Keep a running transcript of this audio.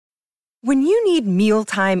When you need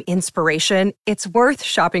mealtime inspiration, it's worth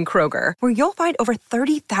shopping Kroger, where you'll find over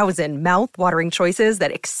 30,000 mouth-watering choices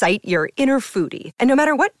that excite your inner foodie. And no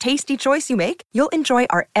matter what tasty choice you make, you'll enjoy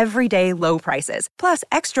our everyday low prices, plus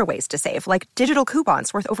extra ways to save, like digital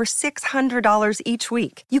coupons worth over $600 each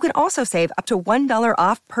week. You can also save up to $1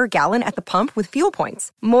 off per gallon at the pump with fuel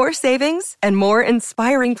points. More savings and more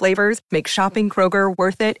inspiring flavors make shopping Kroger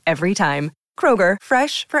worth it every time. Kroger,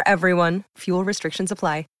 fresh for everyone. Fuel restrictions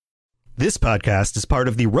apply. This podcast is part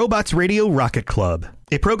of the Robots Radio Rocket Club,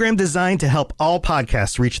 a program designed to help all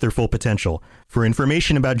podcasts reach their full potential. For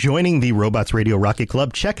information about joining the Robots Radio Rocket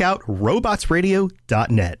Club, check out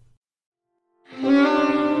robotsradio.net.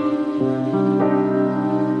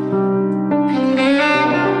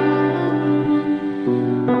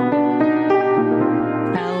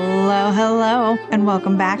 Hello, and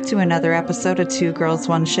welcome back to another episode of Two Girls,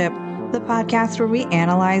 One Ship, the podcast where we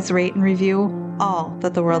analyze, rate, and review all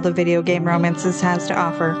that the world of video game romances has to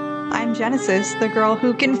offer. I'm Genesis, the girl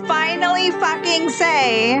who can finally fucking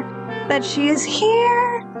say that she is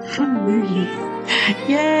here.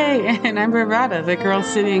 Yay! And I'm Bravada, the girl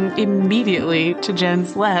sitting immediately to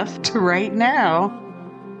Jen's left right now.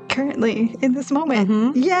 Currently, in this moment.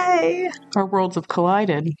 Mm-hmm. Yay! Our worlds have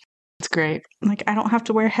collided. It's great. Like, I don't have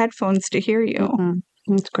to wear headphones to hear you.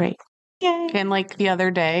 Mm-hmm. It's great. Yay! And like the other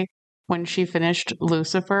day, when she finished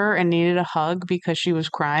Lucifer and needed a hug because she was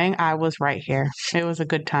crying, I was right here. It was a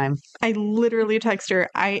good time. I literally texted her,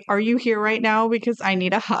 are you here right now? Because I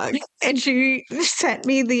need a hug. And she sent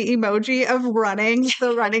me the emoji of running,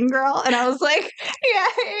 the running girl. And I was like,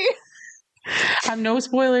 yay. No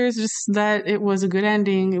spoilers, just that it was a good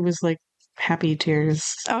ending. It was like happy tears.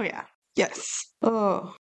 Oh, yeah. Yes.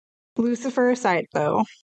 Oh, Lucifer aside, though.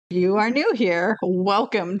 You are new here.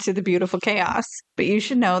 Welcome to the beautiful chaos. But you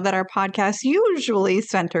should know that our podcast usually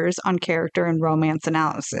centers on character and romance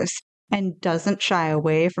analysis and doesn't shy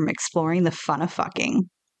away from exploring the fun of fucking.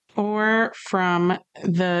 Or from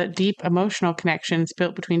the deep emotional connections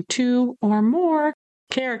built between two or more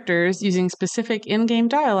characters using specific in-game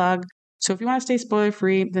dialogue. So if you want to stay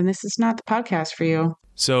spoiler-free, then this is not the podcast for you.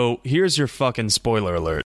 So here's your fucking spoiler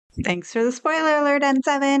alert. Thanks for the spoiler alert,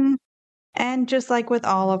 N7. And just like with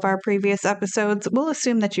all of our previous episodes, we'll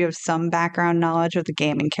assume that you have some background knowledge of the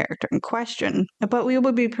game and character in question, but we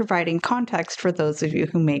will be providing context for those of you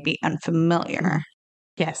who may be unfamiliar.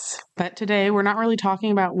 Yes, but today we're not really talking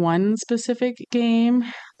about one specific game,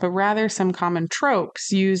 but rather some common tropes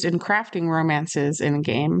used in crafting romances in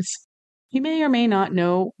games. You may or may not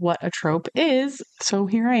know what a trope is, so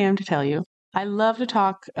here I am to tell you. I love to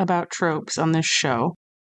talk about tropes on this show.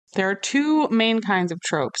 There are two main kinds of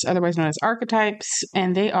tropes, otherwise known as archetypes,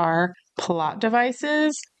 and they are plot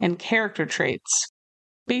devices and character traits.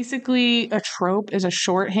 Basically, a trope is a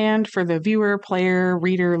shorthand for the viewer, player,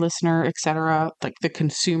 reader, listener, etc., like the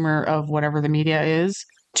consumer of whatever the media is,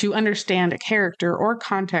 to understand a character or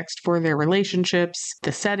context for their relationships,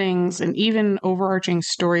 the settings, and even overarching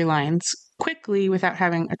storylines quickly without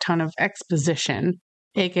having a ton of exposition,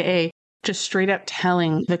 aka just straight up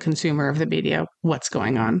telling the consumer of the media what's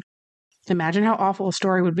going on. Imagine how awful a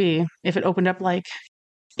story would be if it opened up like,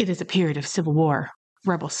 it is a period of civil war.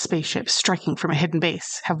 Rebel spaceships striking from a hidden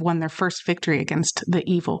base have won their first victory against the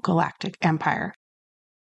evil galactic empire.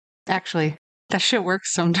 Actually, that shit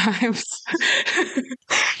works sometimes.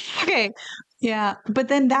 Okay. Yeah. But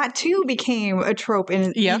then that too became a trope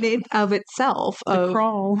in and of itself. The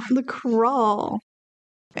crawl. The crawl.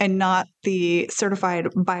 And not the certified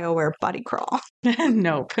BioWare body crawl.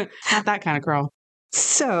 Nope, not that kind of crawl.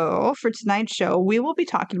 So, for tonight's show, we will be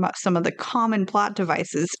talking about some of the common plot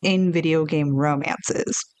devices in video game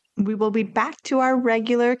romances. We will be back to our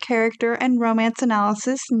regular character and romance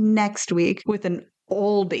analysis next week with an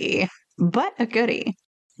oldie, but a goodie.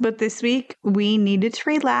 But this week, we needed to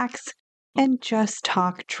relax and just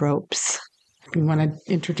talk tropes. You want to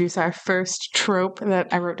introduce our first trope that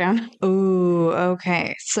I wrote down? Ooh,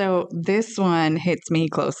 okay. So this one hits me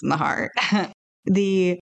close in the heart.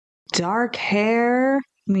 The dark hair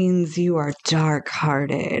means you are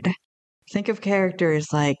dark-hearted. Think of characters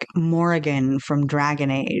like Morrigan from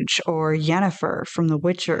Dragon Age, or Yennefer from The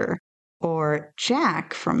Witcher, or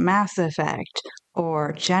Jack from Mass Effect,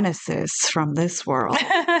 or Genesis from this world.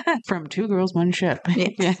 From Two Girls, One Ship.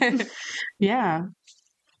 Yeah.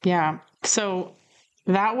 Yeah. So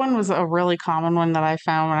that one was a really common one that I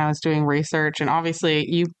found when I was doing research. And obviously,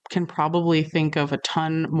 you can probably think of a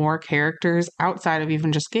ton more characters outside of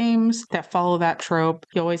even just games that follow that trope.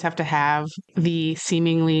 You always have to have the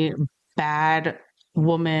seemingly bad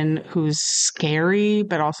woman who's scary,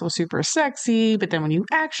 but also super sexy. But then when you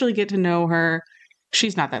actually get to know her,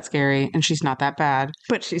 she's not that scary and she's not that bad.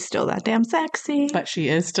 But she's still that damn sexy. But she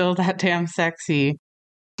is still that damn sexy.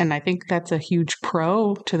 And I think that's a huge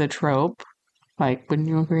pro to the trope. Like, wouldn't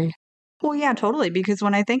you agree? Well, yeah, totally. Because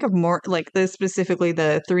when I think of more like specifically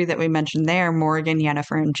the three that we mentioned there, Morgan,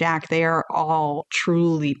 Yennefer, and Jack, they are all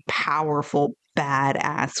truly powerful,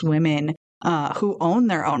 badass women who own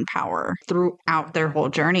their own power throughout their whole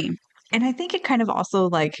journey. And I think it kind of also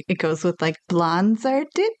like it goes with like blondes are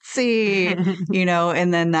ditzy, you know,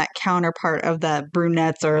 and then that counterpart of the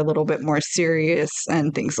brunettes are a little bit more serious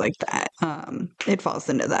and things like that. It falls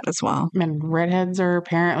into that as well. And redheads are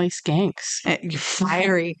apparently skanks.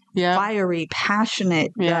 Fiery,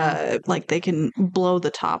 passionate, like they can blow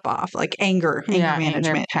the top off, like anger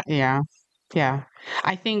management. Yeah.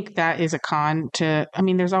 I think that is a con to, I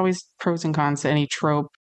mean, there's always pros and cons to any trope.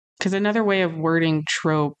 Because another way of wording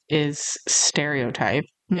trope is stereotype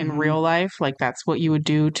in real life. Like that's what you would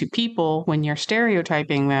do to people when you're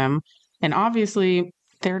stereotyping them. And obviously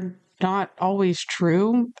they're not always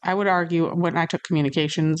true. I would argue when I took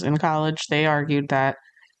communications in college, they argued that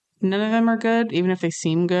none of them are good, even if they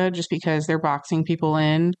seem good, just because they're boxing people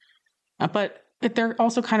in. But they're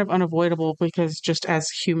also kind of unavoidable because just as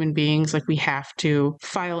human beings, like we have to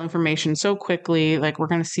file information so quickly, like we're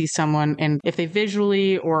going to see someone and if they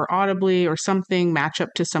visually or audibly or something match up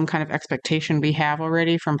to some kind of expectation we have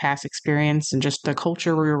already from past experience and just the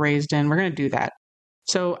culture we were raised in, we're going to do that.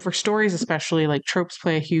 So for stories, especially, like tropes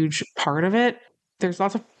play a huge part of it. There's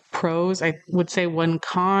lots of pros. I would say one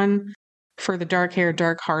con for the dark hair,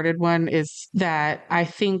 dark hearted one is that I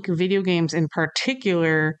think video games in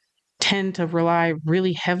particular tend to rely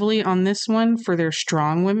really heavily on this one for their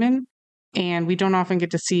strong women. And we don't often get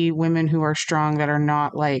to see women who are strong that are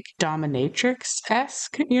not like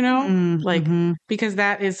dominatrix-esque, you know? Because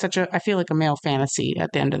that is I feel like a male fantasy at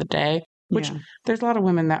the end of the day, which there's a lot of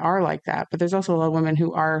women that are like that, but there's also a lot of women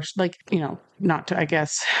who are like, you know, not to, I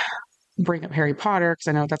guess, bring up Harry Potter, because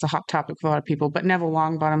I know that's a hot topic for a lot of people, but Neville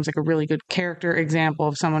Longbottom's like a really good character example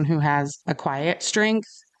of someone who has a quiet strength,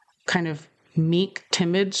 kind of meek,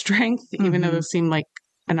 timid strength, even though those seem like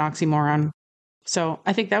an oxymoron. So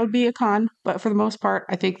I think that would be a con, but for the most part,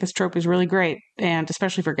 I think this trope is really great, and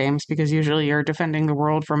especially for games, because usually you're defending the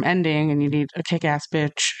world from ending and you need a kick-ass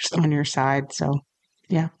bitch on your side. So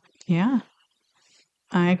yeah. Yeah,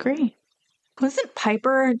 I agree. Wasn't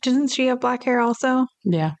Piper, didn't she have black hair also?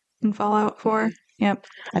 Yeah. In Fallout 4? Yep.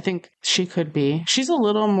 I think she could be. She's a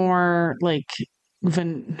little more like,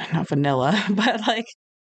 not vanilla, but like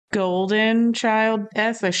golden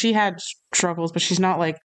child-esque. Like she had struggles, but she's not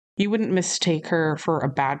like, you wouldn't mistake her for a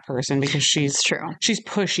bad person because she's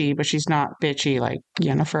pushy, but she's not bitchy like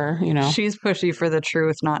Yennefer, you know? She's pushy for the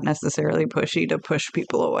truth, not necessarily pushy to push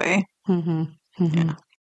people away. Yeah.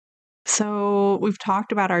 So we've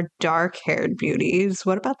talked about our dark-haired beauties.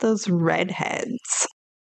 What about those redheads?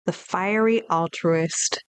 The fiery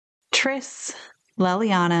altruist, Triss,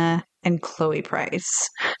 Leliana, and Chloe Price.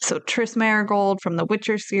 So Triss Marigold from the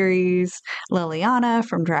Witcher series, Leliana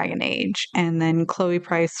from Dragon Age, and then Chloe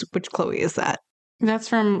Price. Which Chloe is that? That's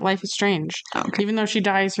from Life is Strange. Okay. Even though she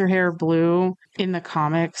dyes her hair blue in the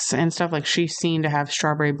comics and stuff, like she's seen to have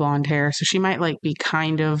strawberry blonde hair. So she might like be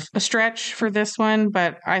kind of a stretch for this one,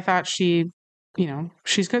 but I thought she, you know,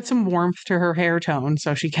 she's got some warmth to her hair tone,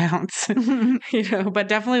 so she counts. You know, but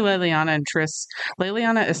definitely Leliana and Triss.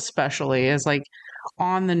 Leliana especially is like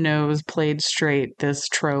on the nose, played straight this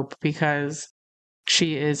trope because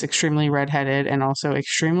she is extremely redheaded and also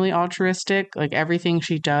extremely altruistic. Like everything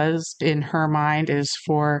she does in her mind is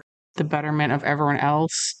for the betterment of everyone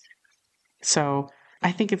else. So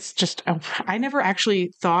I think it's just, I never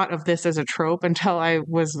actually thought of this as a trope until I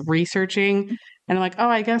was researching and I'm like, oh,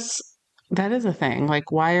 I guess that is a thing.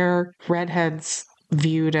 Like, why are redheads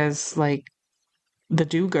viewed as like the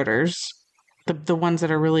do-gooders, the ones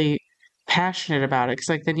that are really passionate about it? Because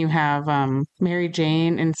like then you have Mary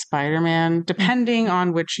Jane in Spider-Man. Depending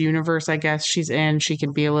on which universe I guess she's in, she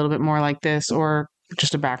could be a little bit more like this or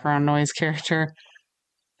just a background noise character.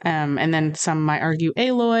 And then some might argue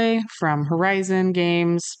Aloy from Horizon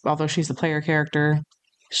games, although she's the player character,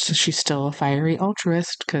 she's still a fiery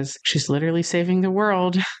altruist because she's literally saving the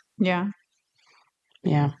world. Yeah.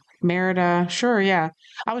 Merida, sure, yeah.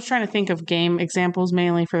 I was trying to think of game examples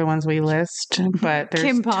mainly for the ones we list, but there's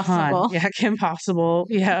Kim Possible. Yeah, Kim Possible.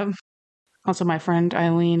 Yeah. Also, my friend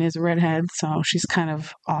Eileen is a redhead, so she's kind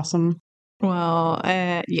of awesome. Well,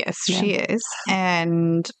 yes, she is.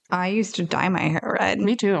 And I used to dye my hair red.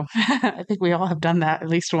 Me too. I think we all have done that at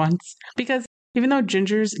least once. Because even though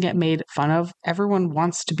gingers get made fun of, everyone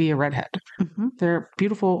wants to be a redhead. They're a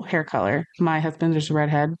beautiful hair color. My husband is a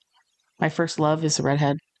redhead. My first love is a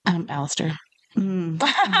redhead. Alistair.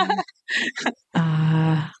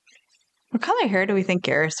 What color hair do we think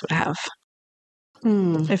Garrus would have?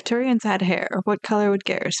 If Turians had hair, what color would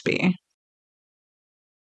Garrus be?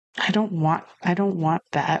 I don't want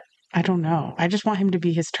that. I don't know. I just want him to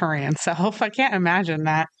be his Turian self. I can't imagine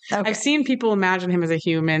that. Okay. I've seen people imagine him as a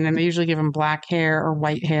human, and they usually give him black hair or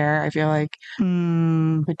white hair, I feel like.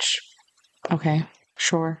 Which, okay,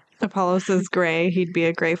 sure. Apollo says gray. He'd be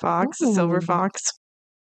a gray fox, silver fox.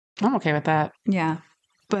 I'm okay with that. Yeah.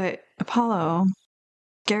 But Apollo,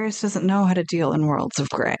 Garrus doesn't know how to deal in worlds of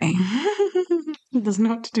gray. He doesn't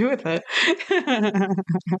know what to do with it.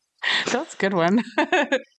 That's a good one.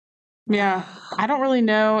 Yeah. I don't really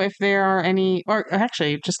know if there are any, or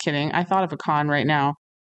actually, just kidding. I thought of a con right now.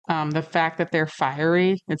 The fact that they're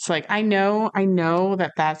fiery. It's like, I know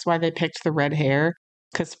that that's why they picked the red hair,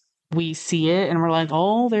 because we see it and we're like,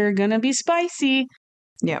 oh, they're going to be spicy.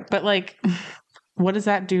 Yeah. But like, what does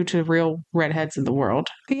that do to real redheads in the world?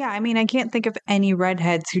 Yeah, I mean, I can't think of any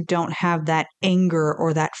redheads who don't have that anger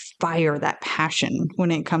or that fire, that passion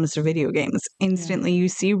when it comes to video games. Instantly, you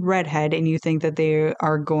see redhead and you think that they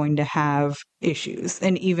are going to have issues.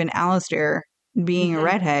 And even Alistair, being a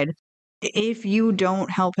redhead, if you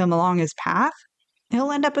don't help him along his path,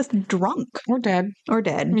 he'll end up as drunk. Or dead.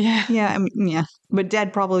 Yeah. Yeah, I mean, yeah. But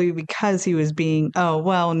dead probably because he was being,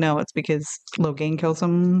 no, it's because Logain kills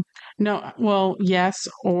him. No, well, yes,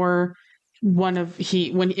 or if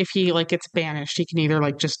he like gets banished, he can either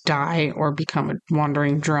like just die or become a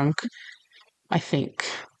wandering drunk, I think.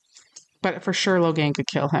 But for sure Logain could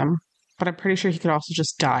kill him. But I'm pretty sure he could also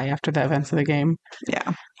just die after the events of the game.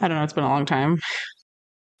 Yeah. I don't know, it's been a long time.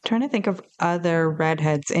 Trying to think of other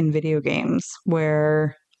redheads in video games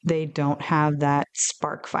where they don't have that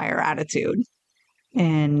spark fire attitude.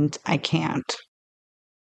 And I can't.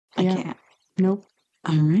 I can't. Nope.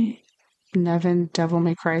 All right. Nevin, Devil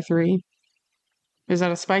May Cry 3. Is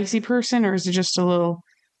that a spicy person, or is it just a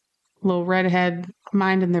little redhead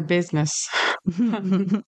minding their business?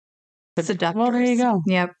 Seductress. Well, there you go.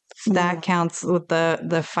 Yep. That counts with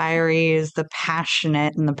the fiery is the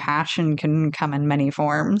passionate, and the passion can come in many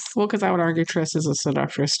forms. Well, because I would argue Triss is a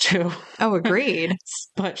seductress too. Oh, agreed.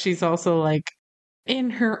 But she's also like,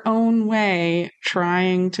 in her own way,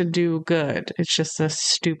 trying to do good. It's just a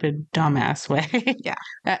stupid, dumbass way. Yeah.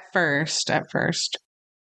 At first.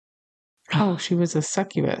 Oh, she was a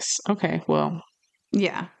succubus. Okay, well.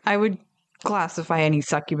 Yeah. I would classify any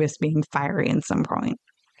succubus being fiery in some point.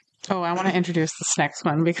 Oh, I want to introduce this next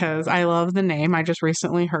one because I love the name. I just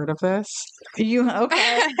recently heard of this. Okay.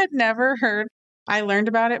 I had never heard. I learned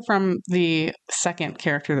about it from the second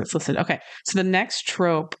character that's listed. Okay, so the next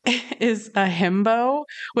trope is a himbo,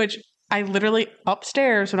 which I literally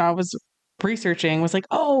upstairs when I was researching was like,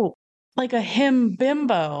 oh, like a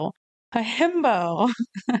him-bimbo. A himbo.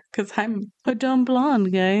 Because I'm a dumb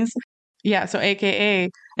blonde, guys. Yeah, so AKA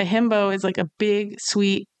a himbo is like a big,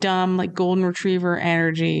 sweet, dumb, like golden retriever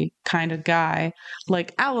energy kind of guy.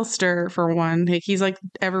 Like Alistair, for one. He's like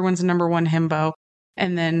everyone's number one himbo.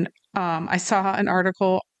 And then I saw an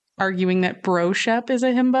article arguing that Broshep is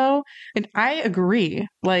a himbo. And I agree.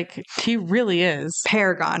 Like, he really is.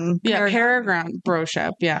 Paragon. Yeah, Paragon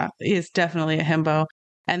Broshep, yeah, is definitely a himbo.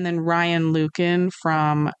 And then Ryan Lucan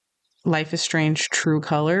from Life is Strange True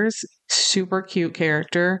Colors. Super cute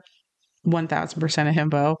character. 1000% a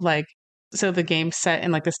himbo. Like, so the game's set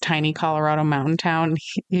in like this tiny Colorado mountain town.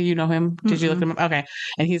 You know him? Did you look him up? Okay.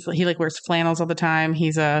 And he like wears flannels all the time.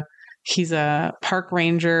 He's a park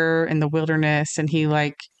ranger in the wilderness, and he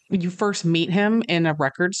like you first meet him in a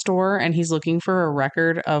record store and he's looking for a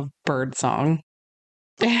record of Birdsong.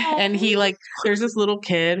 And he like there's this little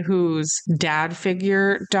kid whose dad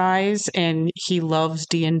figure dies and he loves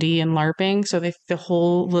D&D and LARPing, so the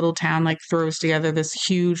whole little town like throws together this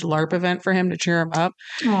huge LARP event for him to cheer him up.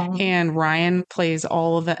 Aww. And Ryan plays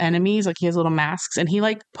all of the enemies, like he has little masks, and he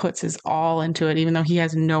like puts his all into it even though he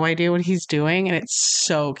has no idea what he's doing, and it's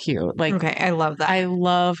so cute. Like, okay, I love that. I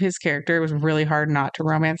love his character. It was really hard not to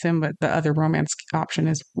romance him, but the other romance option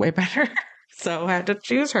is way better. So I had to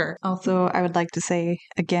choose her. Also, I would like to say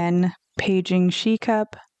again, paging She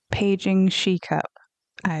Cup.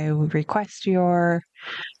 I request your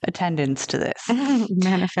attendance to this.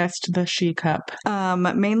 Manifest the She Cup.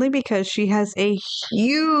 Mainly because she has a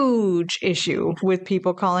huge issue with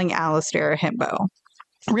people calling Alistair a himbo.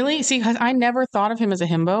 Really? See, because I never thought of him as a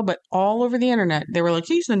himbo, but all over the internet, they were like,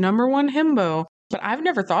 he's the number one himbo. But I've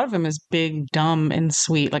never thought of him as big, dumb, and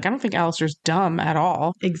sweet. Like, I don't think Alistair's dumb at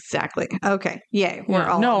all. Exactly. Okay. Yay. We're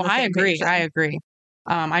all no, I agree. I agree.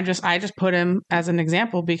 I just put him as an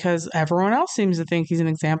example because everyone else seems to think he's an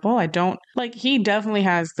example. I don't like. He definitely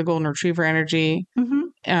has the golden retriever energy,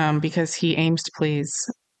 because he aims to please.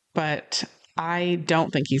 But I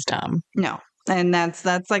don't think he's dumb. No. And that's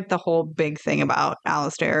like the whole big thing about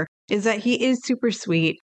Alistair is that he is super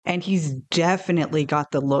sweet and he's definitely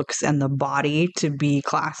got the looks and the body to be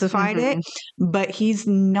classified it, but he's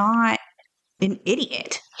not an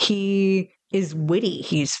idiot. He is witty,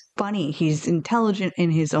 he's funny, he's intelligent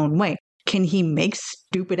in his own way. Can he make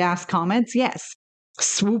stupid ass comments? Yes.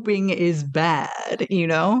 Swooping is bad, you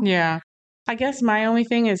know? Yeah. I guess my only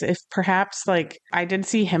thing is if perhaps like I did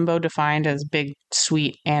see himbo defined as big,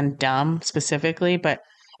 sweet, and dumb specifically, but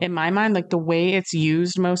in my mind, like the way it's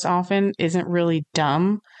used most often isn't really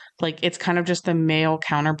dumb. Like it's kind of just the male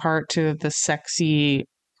counterpart to the sexy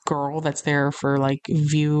girl that's there for like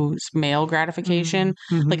male gratification.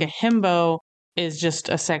 Like a himbo is just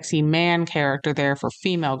a sexy man character there for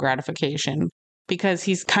female gratification. Because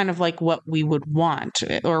he's kind of like what we would want,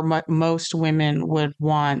 or what most women would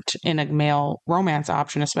want in a male romance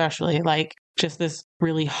option, especially like just this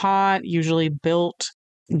really hot, usually built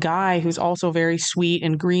guy who's also very sweet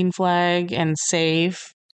and green flag and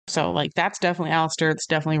safe. So like that's definitely Alistair. It's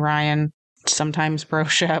definitely Ryan. Sometimes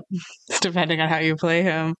Broshep, depending on how you play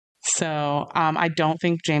him. So I don't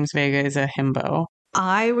think James Vega is a himbo.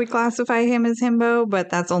 I would classify him as himbo, but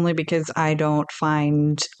that's only because I don't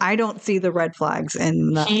see the red flags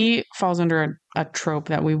in the... He falls under a trope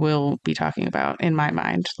that we will be talking about in my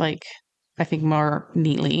mind, like I think more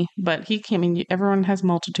neatly, but everyone has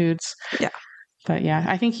multitudes. Yeah. But yeah,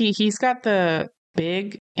 I think he's got the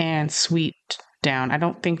big and sweet down. I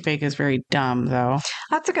don't think Vega's very dumb though.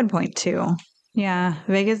 That's a good point too. Yeah.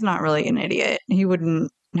 Vega's not really an idiot. He wouldn't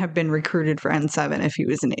have been recruited for N7 if he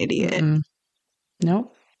was an idiot.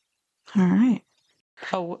 Nope. All right.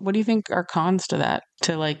 Oh, what do you think are cons to that?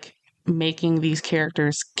 To like making these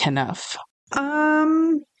characters Knuff? Well,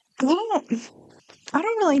 I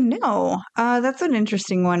don't really know. That's an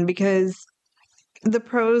interesting one because the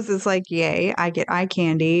pros is like, yay, I get eye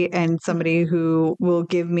candy and somebody who will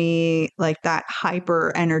give me like that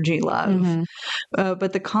hyper energy love.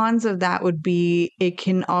 But the cons of that would be it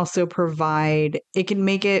can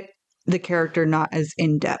make it the character not as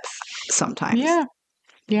in depth sometimes.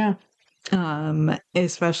 Yeah.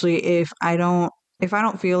 Especially if I don't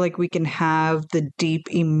feel like we can have the deep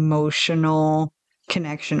emotional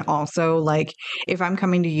connection also. Like if I'm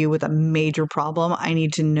coming to you with a major problem, I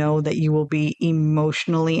need to know that you will be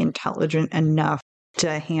emotionally intelligent enough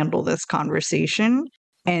to handle this conversation.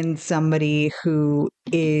 And somebody who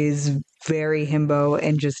is very himbo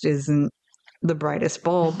and just isn't the brightest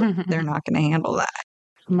bulb, they're not going to handle that.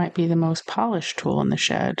 Might be the most polished tool in the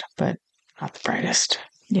shed, but not the brightest.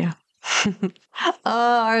 Yeah.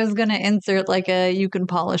 I was going to insert like a you can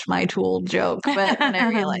polish my tool joke, but then I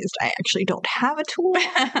realized I actually don't have a tool.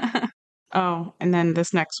 Oh, and then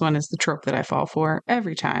this next one is the trope that I fall for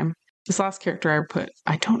every time. This last character I put,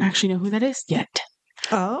 I don't actually know who that is yet.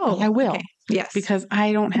 Oh. I will. Okay. Yes. Because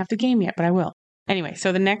I don't have the game yet, but I will. Anyway,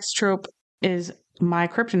 so the next trope is my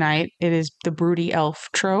kryptonite. It is the broody elf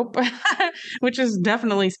trope, which is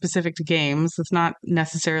definitely specific to games. It's not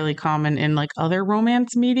necessarily common in like other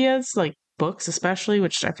romance medias, like books especially,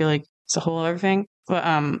 which I feel like is a whole other thing. But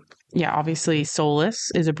yeah, obviously Solus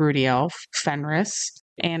is a broody elf, Fenris,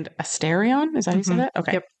 and Asterion. Is that how you say that?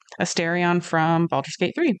 Okay. Yep. Asterion from Baldur's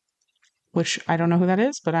Gate 3, which I don't know who that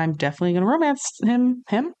is, but I'm definitely going to romance him.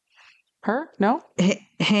 Her? No?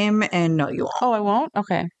 Him and no, you won't. Oh, I won't?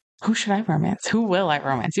 Okay. Who should I romance? Who will I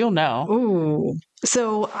romance? You'll know. Ooh.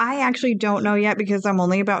 So I actually don't know yet because I'm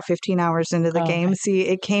only about 15 hours into the game. Okay. See,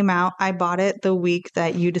 it came out. I bought it the week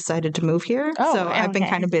that you decided to move here. Oh, so I've been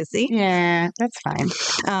kind of busy. Yeah, that's fine.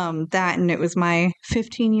 That and it was my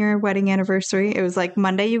 15-year wedding anniversary. It was like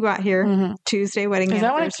Monday you got here, Tuesday wedding Is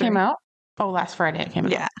anniversary. that when it came out? Oh, last Friday it came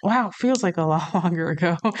out. Yeah. Wow, feels like a lot longer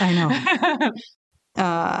ago. I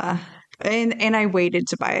know. And I waited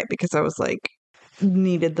to buy it because I was like,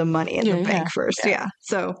 needed the money in the bank first. Yeah.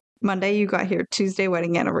 So Monday you got here, Tuesday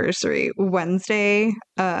wedding anniversary. Wednesday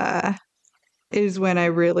is when I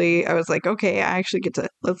was like, okay, I actually get to,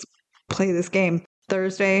 let's play this game.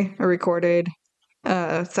 Thursday I recorded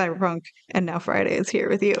Cyberpunk, and now Friday is here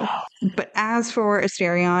with you. But as for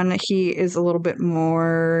Asterion, he is a little bit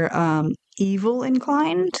more evil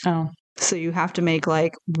inclined. Oh. So you have to make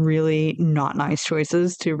like really not nice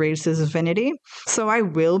choices to raise his affinity. So I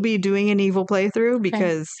will be doing an evil playthrough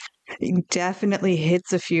because it definitely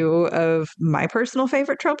hits a few of my personal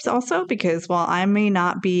favorite tropes also, because while I may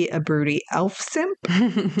not be a broody elf simp,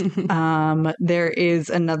 there is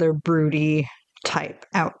another broody type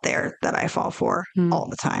out there that I fall for all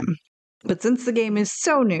the time. But since the game is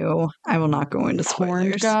so new, I will not go into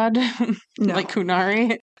Horned spoilers. god? No. Like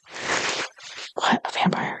Kunari? What? A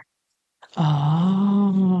vampire.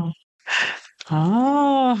 Oh.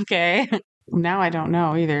 Oh, okay. Now I don't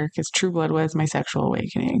know either, because True Blood was my sexual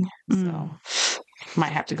awakening. So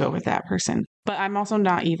might have to go with that person. But I'm also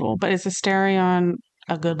not evil. But is Asterion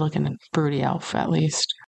a good-looking broody elf, at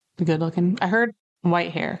least? Good-looking? I heard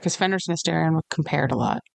white hair, because Fenris and Asterion were compared a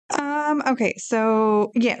lot. Okay,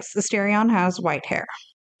 so yes, Asterion has white hair.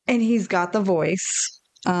 And he's got the voice.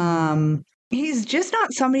 He's just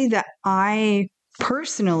not somebody that I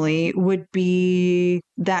personally would be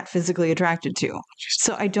that physically attracted to.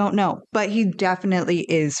 So I don't know, but he definitely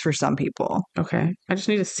is for some people. Okay. I just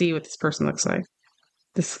need to see what this person looks like.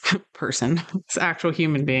 This person, this actual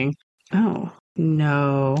human being. Oh,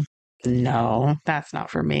 no. No, that's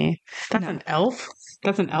not for me. That's an elf?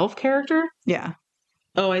 That's an elf character? Yeah.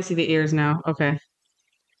 Oh, I see the ears now. Okay.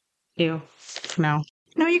 Ew. No.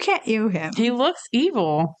 No, you can't ew him. He looks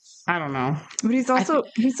evil. I don't know. But he's also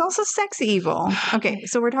sexy evil. Okay,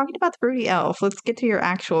 so we're talking about the broody elf. Let's get to your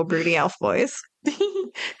actual broody elf voice.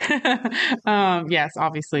 Yes,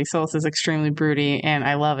 obviously, Solus is extremely broody, and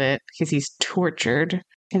I love it because he's tortured,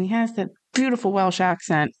 and he has that beautiful Welsh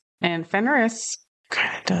accent. And Fenris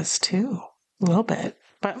kind of does too, a little bit,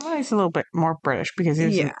 but well, he's a little bit more British because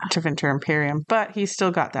he's in Tevinter Imperium. But he's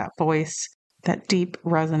still got that voice, that deep,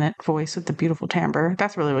 resonant voice with the beautiful timbre.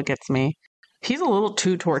 That's really what gets me. He's a little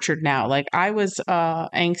too tortured now. Like, I was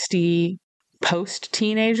angsty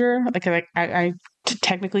post-teenager. Like I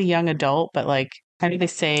technically young adult, but like, I know they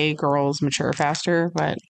say girls mature faster,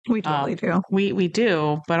 but we totally do. We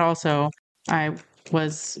do, but also I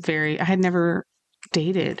had never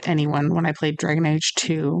dated anyone when I played Dragon Age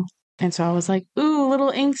 2. And so I was like, ooh,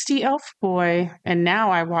 little angsty elf boy. And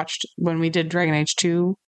now when we did Dragon Age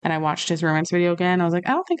 2 and I watched his romance video again, I was like,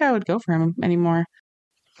 I don't think I would go for him anymore.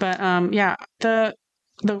 But yeah, the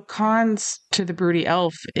cons to the broody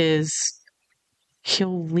elf is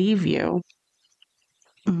he'll leave you.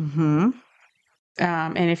 Mm-hmm.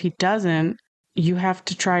 And if he doesn't, you have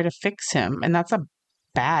to try to fix him. And that's a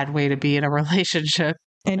bad way to be in a relationship.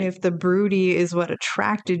 And if the broody is what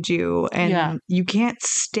attracted you and you can't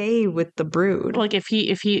stay with the brood. Like if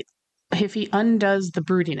he undoes the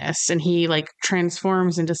broodiness and he like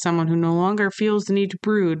transforms into someone who no longer feels the need to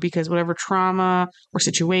brood because whatever trauma or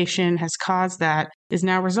situation has caused that is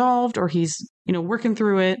now resolved, or he's, working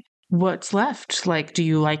through it, what's left? Like, do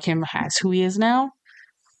you like him as who he is now?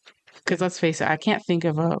 Because let's face it, I can't think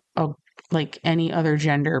of a like any other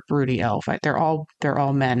gender broody elf. They're all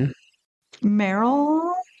men.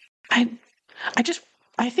 Meryl?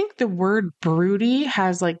 I think the word broody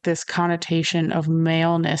has like this connotation of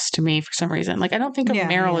maleness to me for some reason. Like, I don't think of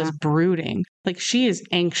Meryl as brooding. Like, she is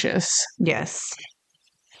anxious. Yes.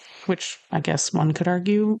 Which I guess one could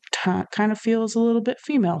argue kind of feels a little bit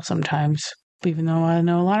female sometimes. Even though I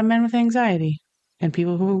know a lot of men with anxiety and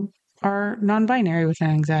people who are non-binary with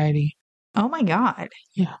anxiety. Oh my God.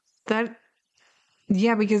 Yeah.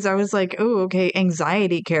 Yeah, because I was like, oh, okay,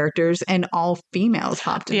 anxiety characters and all females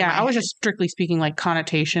popped in. Yeah, I was just strictly speaking like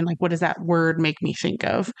connotation. Like, what does that word make me think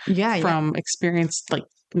of? Yeah, from experienced like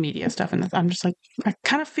media stuff. And I'm just like, it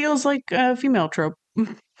kind of feels like a female trope.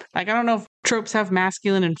 Like, I don't know if tropes have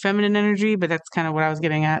masculine and feminine energy, but that's kind of what I was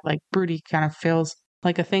getting at. Like, broody kind of feels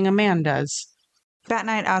like a thing a man does. Bat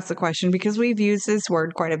Knight asked the question because we've used this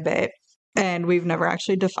word quite a bit and we've never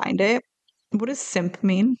actually defined it. What does simp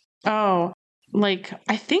mean? Oh, like,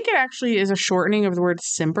 I think it actually is a shortening of the word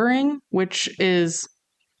simpering, which is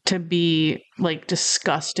to be like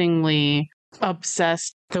disgustingly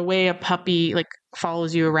obsessed. The way a puppy like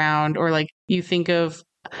follows you around, or like you think of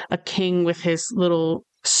a king with his little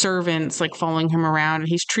servants like following him around and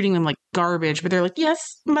he's treating them like garbage, but they're like,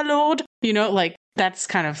 yes, my lord. Like, that's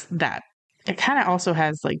kind of that. It kind of also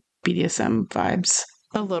has like BDSM vibes.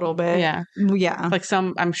 A little bit. Yeah. Yeah. Like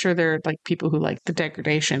I'm sure there are like people who like the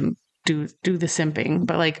degradation do the simping,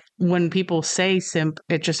 but like when people say simp,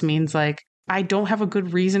 it just means like, I don't have a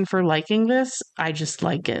good reason for liking this. I just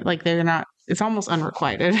like it. Like, it's almost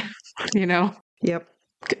unrequited, Yep.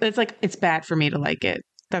 It's like, it's bad for me to like it.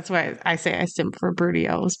 That's why I say I simp for broody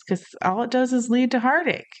elves, because all it does is lead to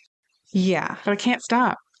heartache. Yeah. But I can't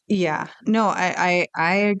stop. Yeah. No, I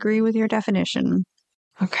agree with your definition.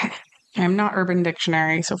 Okay. I'm not Urban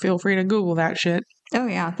Dictionary, so feel free to Google that shit. Oh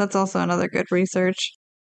yeah, that's also another good research.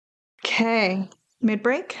 Okay.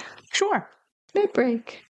 Mid-break? Sure.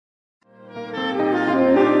 Mid-break.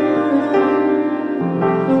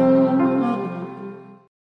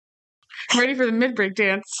 Ready for the mid-break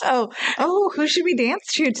dance. Who should we dance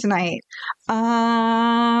to tonight?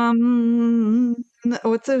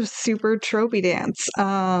 What's a super tropey dance?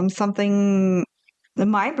 Something.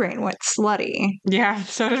 My brain went slutty. Yeah,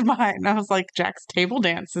 so did mine. I was like, Jack's table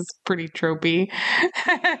dance is pretty tropey.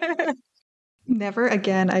 Never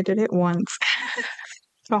again. I did it once.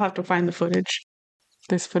 I'll have to find the footage.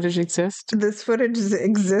 This footage exists? This footage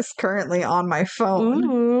exists currently on my phone.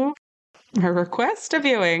 Ooh. A request a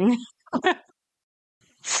viewing.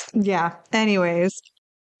 Yeah. Anyways.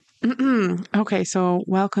 Okay, so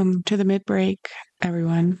welcome to the mid-break,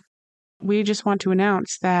 everyone. We just want to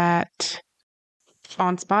announce that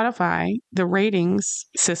on Spotify, the ratings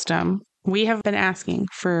system, we have been asking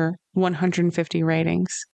for 150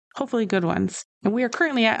 ratings, hopefully good ones. And we are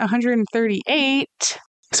currently at 138,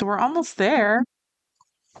 so we're almost there.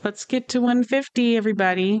 Let's get to 150,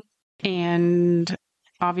 everybody. And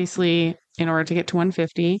obviously, in order to get to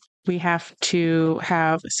 150, we have to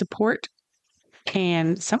have support.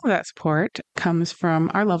 And some of that support comes from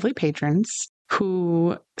our lovely patrons,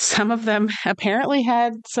 who some of them apparently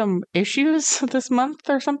had some issues this month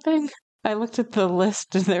or something. I looked at the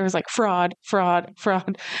list and there was like fraud. I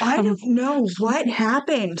don't know what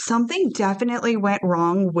happened. Something definitely went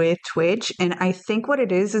wrong with Twitch. And I think what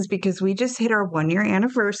it is because we just hit our 1 year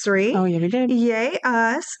anniversary. Oh, yeah, we did. Yay,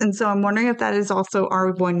 us. And so I'm wondering if that is also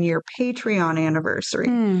our 1 year Patreon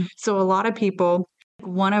anniversary. So a lot of people,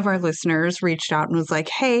 one of our listeners reached out and was like,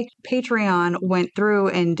 hey, Patreon went through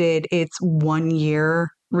and did its 1 year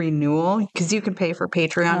renewal because you can pay for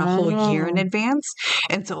Patreon a whole year in advance.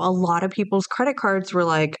 And so a lot of people's credit cards were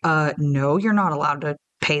like, no, you're not allowed to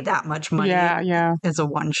pay that much money as a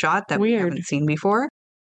one shot that we haven't seen before.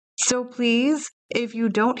 So please, if you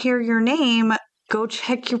don't hear your name, go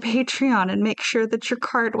check your Patreon and make sure that your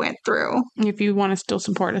card went through. If you want to still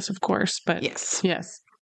support us, of course. But yes.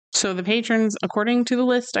 So the patrons, according to the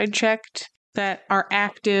list I checked, that are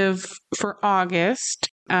active for August,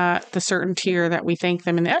 the certain tier that we thank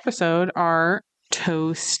them in the episode are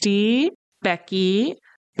Toasty, Becky,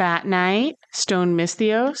 Bat Knight, Stone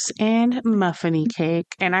Mystios, and Muffiny Cake.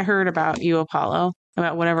 And I heard about you, Apollo,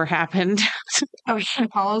 about whatever happened.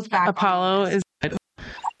 Apollo's back. Apollo is good.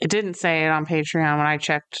 It didn't say it on Patreon when I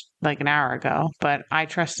checked like an hour ago, but I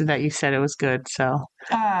trusted that you said it was good, so.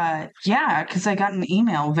 Yeah, because I got an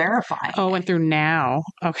email verifying. Oh, it went through now.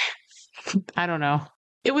 Okay. I don't know.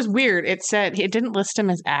 It was weird. It said it didn't list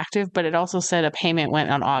him as active, but it also said a payment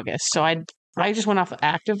went on August. So I just went off the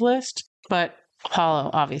active list. But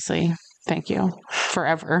Apollo, obviously, thank you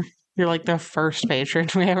forever. You're like the first patron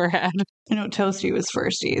we ever had. Toasty was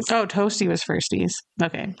firsties. Oh, Toasty was firsties.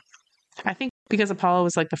 Okay. I think because Apollo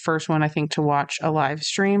was like the first one, I think, to watch a live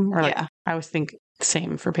stream. Or I always think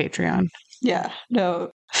same for Patreon. Yeah.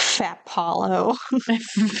 No, Fat Apollo.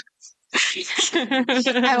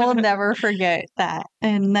 I will never forget that.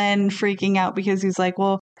 And then freaking out because he's like,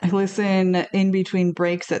 well, I listen in between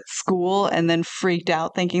breaks at school, and then freaked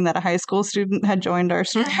out thinking that a high school student had joined our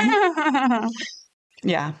stream.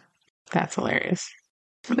 Yeah. That's hilarious.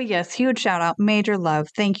 But yes, huge shout out, major love.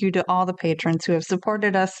 Thank you to all the patrons who have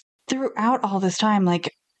supported us throughout all this time.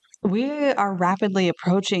 Like, we are rapidly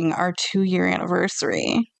approaching our 2 year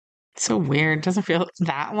anniversary. So weird. It doesn't feel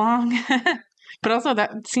that long. But also,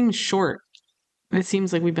 that seems short. It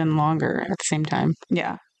seems like we've been longer at the same time.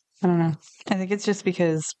 Yeah. I don't know. I think it's just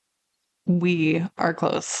because we are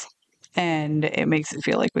close, and it makes it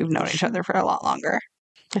feel like we've known each other for a lot longer.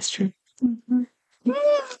 That's true.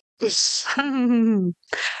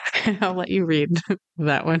 I'll let you read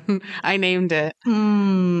that one. I named it.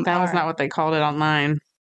 That was not what they called it online.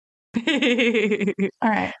 All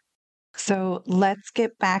right. So let's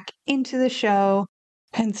get back into the show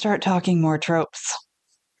and start talking more tropes.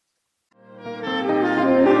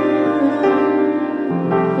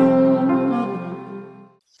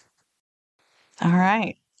 All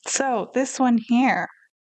right. So this one here,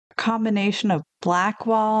 a combination of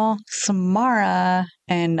Blackwall, Samara,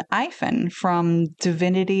 and Iphon from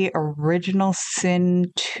Divinity Original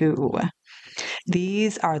Sin 2.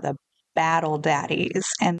 These are the battle daddies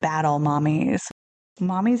and battle mommies.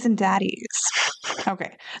 Mommies and daddies.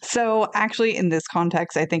 Okay, so actually in this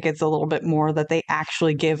context, I think it's a little bit more that they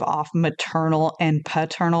actually give off maternal and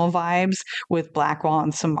paternal vibes with Blackwall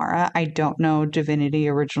and Samara. I don't know Divinity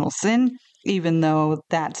Original Sin, even though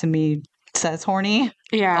that to me says horny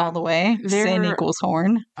all the way. Sin equals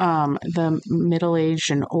horn. The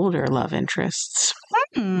middle-aged and older love interests.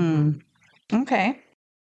 Okay.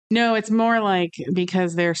 No, it's more like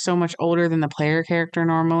because they're so much older than the player character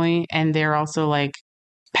normally, and they're also like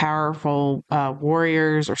powerful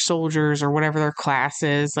warriors or soldiers or whatever their class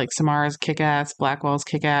is. Like Samara's kick-ass, Blackwell's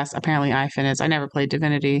kick-ass. Apparently Ifin is. I never played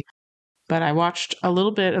Divinity, but I watched a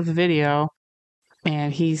little bit of the video,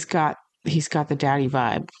 and he's got the daddy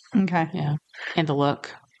vibe. Okay. Yeah. And the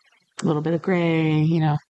look. A little bit of gray,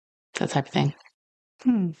 that type of thing.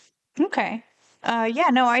 Okay. Yeah,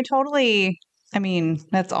 no, I mean,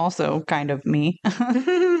 that's also kind of me.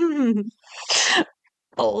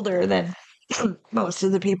 Older than most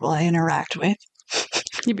of the people I interact with.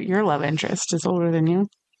 Yeah, but your love interest is older than you.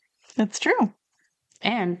 That's true.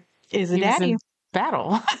 And Is a he was daddy. in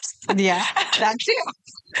battle. Yeah, that too.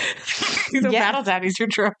 So Yeah. battle daddy's your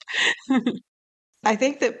trope. I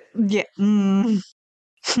think that, yeah.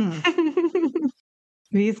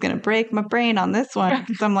 He's going to break my brain on this one.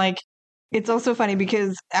 Because I'm like, it's also funny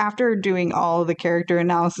because after doing all the character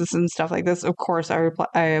analysis and stuff like this, of course, I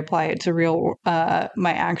apply it to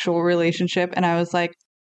my actual relationship. And I was like,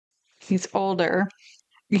 he's older.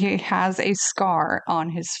 He has a scar on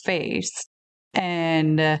his face.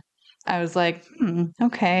 And I was like,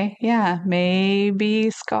 okay, yeah,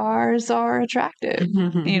 maybe scars are attractive,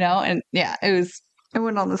 And yeah, I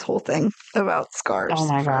went on this whole thing about scars Oh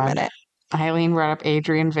my for God. a minute. Eileen brought up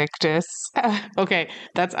Adrian Victus. Okay,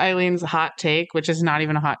 that's Eileen's hot take, which is not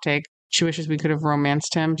even a hot take. She wishes we could have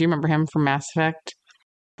romanced him. Do you remember him from Mass Effect?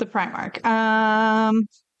 The Primarch.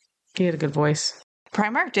 He had a good voice.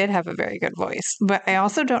 Primarch did have a very good voice, but I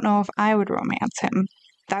also don't know if I would romance him.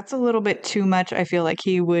 That's a little bit too much. I feel like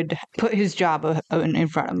he would put his job in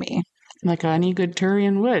front of me. Like any good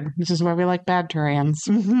Turian would. This is why we like bad Turians.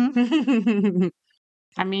 Mm-hmm.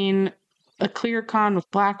 I mean, a clear con with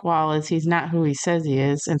Blackwall is he's not who he says he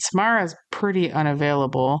is, and Samara's pretty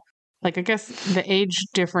unavailable. Like, I guess the age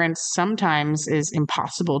difference sometimes is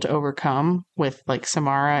impossible to overcome with, like,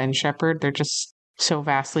 Samara and Shepard. They're just so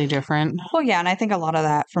vastly different. Well, yeah, and I think a lot of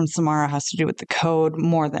that from Samara has to do with the code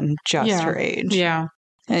more than just her age. Yeah.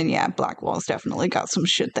 And yeah, Blackwall's definitely got some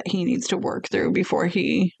shit that he needs to work through before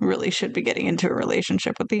he really should be getting into a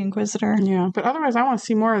relationship with the Inquisitor. Yeah, but otherwise I want to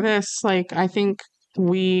see more of this. Like, I think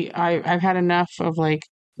I've had enough of, like,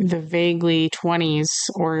 the vaguely 20s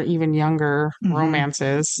or even younger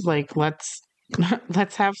romances. Like, let's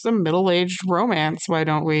have some middle-aged romance. Why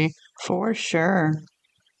don't we? For sure.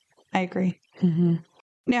 I agree. Mm-hmm.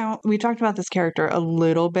 Now, we talked about this character a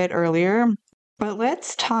little bit earlier, but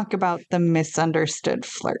let's talk about the misunderstood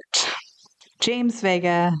flirt. James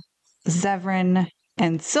Vega, Zevran,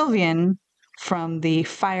 and Sylvian from the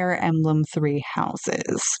Fire Emblem 3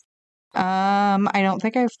 houses. I don't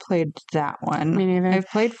think I've played that one. Me neither. I've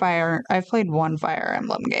played one Fire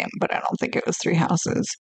Emblem game, but I don't think it was 3 houses.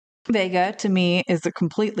 Vega, to me, is a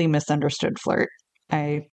completely misunderstood flirt.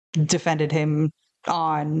 I defended him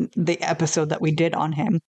on the episode that we did on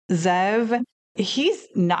him. Zev, he's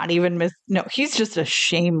not even he's just a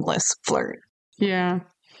shameless flirt. Yeah.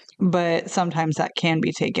 But sometimes that can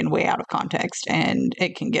be taken way out of context and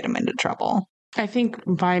it can get him into trouble. I think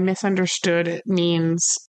by misunderstood it means,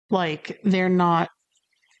 like, they're not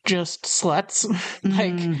just sluts.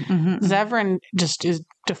 Like, Zevran just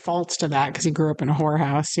defaults to that because he grew up in a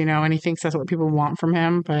whorehouse, and he thinks that's what people want from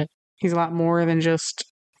him, but he's a lot more than just,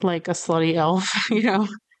 like, a slutty elf,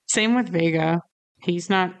 Same with Vega. He's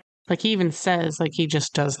not, like, he even says, like, he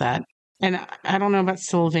just does that. And I don't know about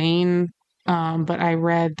Sylvain, but I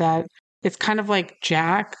read that it's kind of like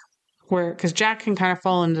Jack, because Jack can kind of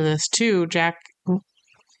fall into this too. Jack,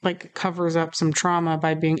 like, covers up some trauma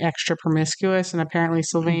by being extra promiscuous, and apparently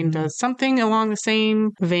Sylvain does something along the same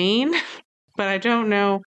vein, but I don't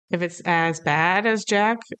know if it's as bad as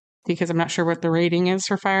Jack, because I'm not sure what the rating is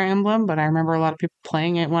for Fire Emblem, but I remember a lot of people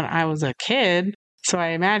playing it when I was a kid, so I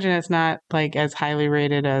imagine it's not, like, as highly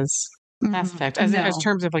rated as Mass Effect, as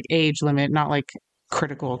terms of, like, age limit, not, like,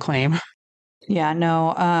 critical acclaim. Yeah,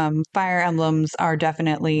 no, Fire Emblems are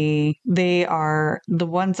definitely, the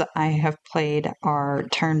ones that I have played are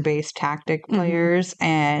turn-based tactic players,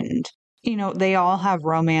 and, they all have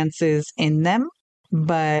romances in them,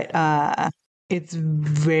 but it's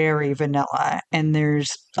very vanilla, and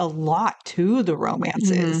there's a lot to the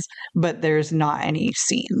romances, but there's not any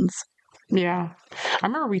scenes. Yeah. I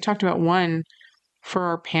remember we talked about one for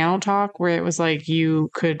our panel talk where it was like you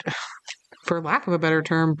could, for lack of a better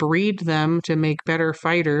term, breed them to make better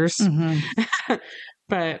fighters.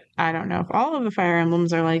 But I don't know if all of the Fire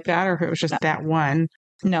Emblems are like that or if it was just that one.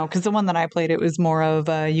 No, because the one that I played, it was more of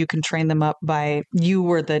you can train them up by, you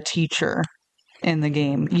were the teacher in the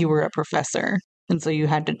game. You were a professor. And so you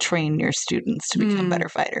had to train your students to become better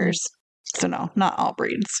fighters. So no, not all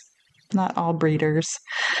breeds. Not all breeders.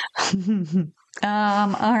 All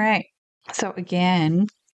right. So again,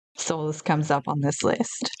 Solus comes up on this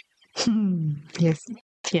list. Yes.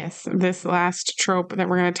 Yes. This last trope that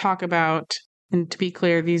we're going to talk about, and to be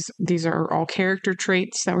clear, these are all character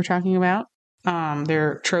traits that we're talking about.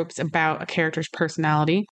 They're tropes about a character's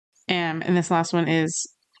personality. And this last one is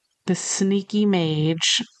the sneaky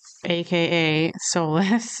mage, aka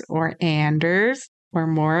Solus, or Anders, or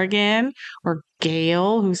Morrigan, or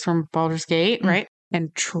Gale, who's from Baldur's Gate, right?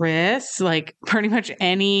 And Triss, like pretty much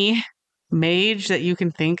any mage that you can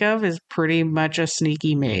think of is pretty much a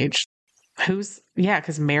sneaky mage. Because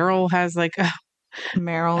Meryl has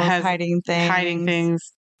Meryl is hiding things.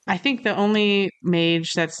 I think the only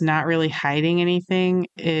mage that's not really hiding anything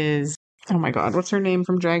is, oh my god, what's her name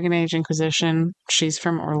from Dragon Age Inquisition? She's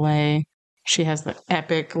from Orlais. She has the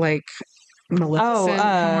epic, Maleficent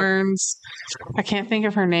horns. I can't think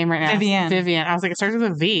of her name right now. Vivian. I was like, it starts with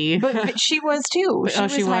a V. But she was too. She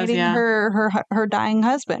was hiding her dying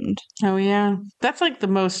husband. Oh, yeah. That's like the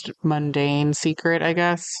most mundane secret, I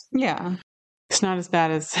guess. Yeah. It's not as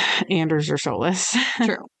bad as Anders or Solus.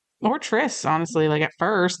 True. Or Triss, honestly. Like at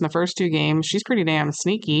first, in the first 2 games, she's pretty damn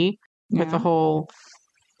sneaky with the whole,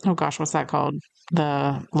 oh gosh, what's that called?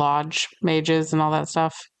 The lodge mages and all that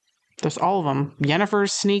stuff. There's all of them.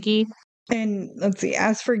 Yennefer's sneaky. And let's see,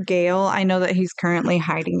 as for Gale, I know that he's currently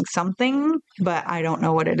hiding something, but I don't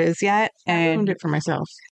know what it is yet. I ruined it for myself.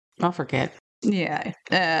 I'll forget. Yeah.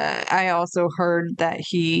 I also heard that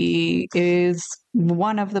he is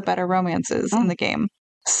one of the better romances in the game.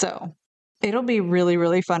 So it'll be really,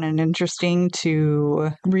 really fun and interesting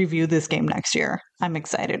to review this game next year. I'm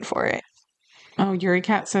excited for it. Oh, Yuri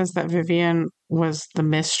Cat says that Vivian was the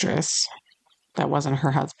mistress. That wasn't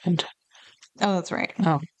her husband. Oh, that's right.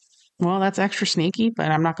 Oh. Well, that's extra sneaky, but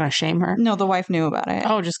I'm not going to shame her. No, the wife knew about it.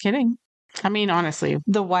 Oh, just kidding. I mean, honestly.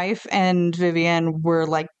 The wife and Vivian were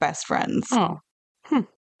like best friends. Oh.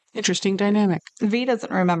 Interesting dynamic. V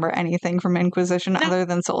doesn't remember anything from Inquisition other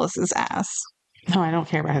than Solus's ass. No, I don't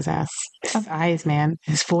care about his ass. His eyes, man.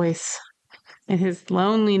 His voice. And his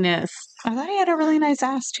loneliness. I thought he had a really nice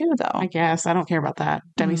ass too, though. I guess. I don't care about that.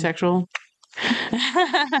 Demisexual.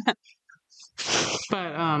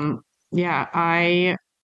 But, yeah,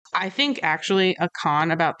 I think actually a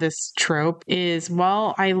con about this trope is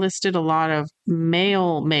while I listed a lot of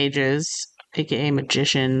male mages, aka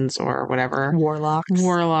magicians or whatever.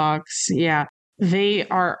 Warlocks, yeah. They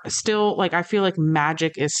are still, I feel like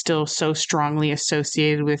magic is still so strongly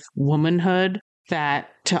associated with womanhood that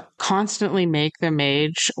to constantly make the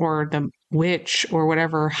mage or the witch or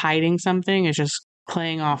whatever hiding something is just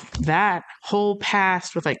playing off that whole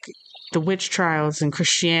past with the witch trials and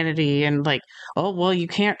Christianity and oh, well, you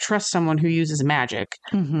can't trust someone who uses magic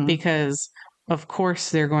because of course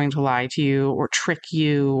they're going to lie to you or trick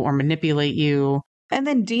you or manipulate you. And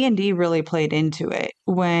then D&D really played into it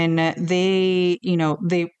when they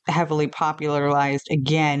heavily popularized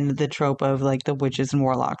again the trope of the witches and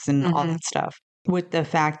warlocks and all that stuff with the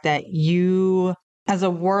fact that you, as a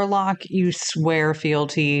warlock, you swear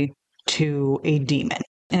fealty to a demon.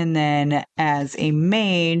 And then as a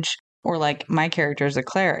mage, or my character is a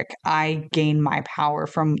cleric, I gain my power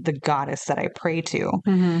from the goddess that I pray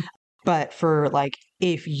to. But for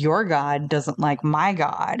if your god doesn't like my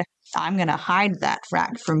god, I'm going to hide that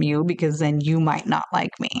fact from you because then you might not like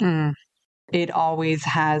me. It always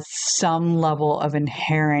has some level of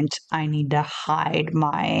inherent, I need to hide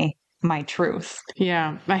my truth.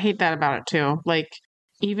 Yeah, I hate that about it too.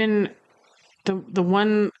 Even the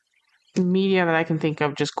one media that I can think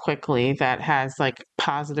of just quickly that has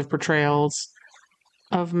positive portrayals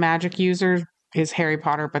of magic users is Harry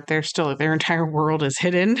Potter, but they're still, their entire world is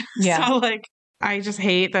hidden. Yeah. So I just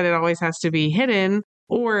hate that it always has to be hidden.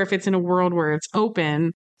 Or if it's in a world where it's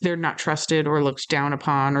open, they're not trusted or looked down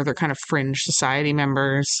upon, or they're kind of fringe society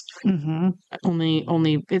members. Only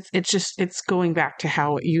it's going back to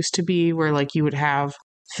how it used to be, where you would have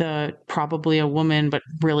probably a woman, but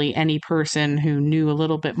really any person who knew a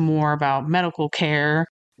little bit more about medical care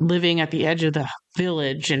living at the edge of the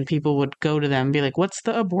village, and people would go to them and be like, what's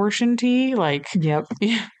the abortion tea? Yep.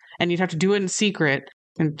 Yeah. And you'd have to do it in secret.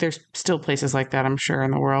 And there's still places like that, I'm sure,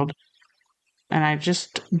 in the world. And I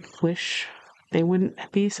just wish they wouldn't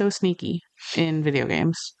be so sneaky in video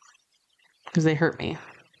games because they hurt me.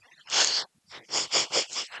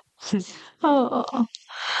 Oh.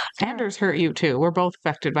 Anders hurt you too. We're both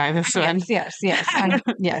affected by this one. Yes.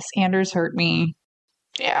 Yes, Anders hurt me.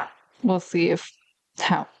 Yeah. We'll see if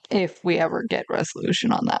we ever get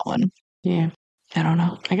resolution on that one. Yeah. I don't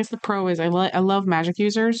know. I guess the pro is I love magic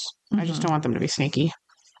users. I just don't want them to be sneaky.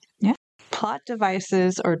 Yeah. Plot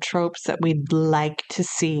devices or tropes that we'd like to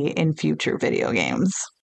see in future video games.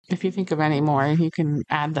 If you think of any more, you can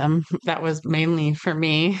add them. That was mainly for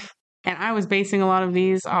me. And I was basing a lot of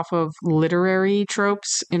these off of literary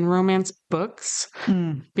tropes in romance books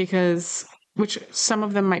because, which some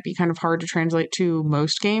of them might be kind of hard to translate to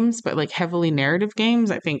most games, but like heavily narrative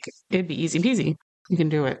games, I think it'd be easy peasy. You can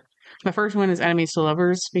do it. The first one is enemies to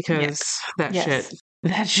lovers because that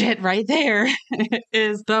shit right there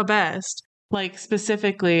is the best. Like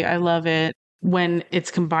specifically, I love it when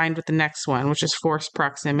it's combined with the next one, which is forced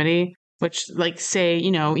proximity, which like say,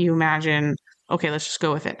 you imagine, okay, let's just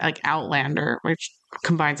go with it. Like Outlander, which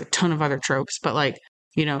combines a ton of other tropes, but like,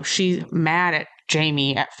 she's mad at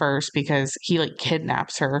Jamie at first because he like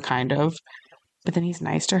kidnaps her kind of, but then he's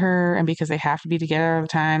nice to her. And because they have to be together all the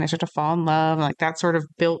time, they start to fall in love. And like that sort of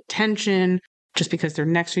built tension just because they're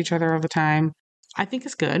next to each other all the time. I think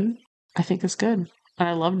it's good. And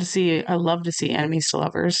I love to see enemies to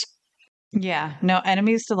lovers. Yeah, no,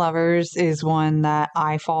 enemies to lovers is one that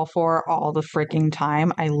I fall for all the freaking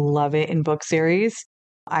time. I love it in book series.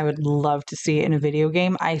 I would love to see it in a video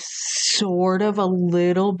game. I sort of a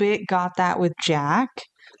little bit got that with Jack.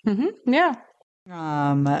 Yeah.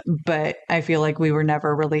 But I feel like we were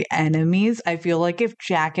never really enemies. I feel like if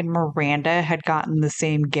Jack and Miranda had gotten the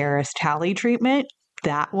same Garrus Tally treatment,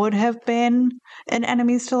 that would have been an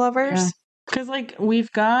enemies to lovers. Because like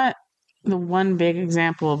we've got the one big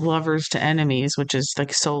example of lovers to enemies, which is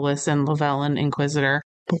like Solus and Lavelle Inquisitor.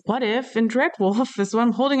 But what if in Dreadwolf, is what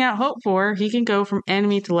I'm holding out hope for, he can go from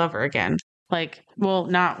enemy to lover again? Like, well,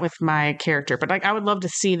 not with my character, but like I would love to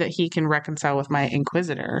see that he can reconcile with my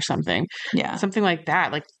Inquisitor or something. Yeah. Something like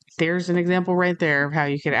that. Like there's an example right there of how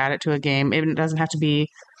you could add it to a game. It doesn't have to be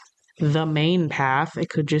the main path. It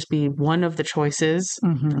could just be one of the choices.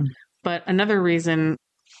 But another reason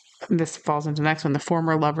this falls into the next one, the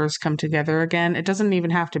former lovers come together again. It doesn't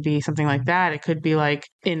even have to be something like that. It could be like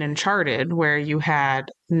in Uncharted, where you had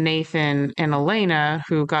Nathan and Elena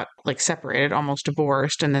who got like separated, almost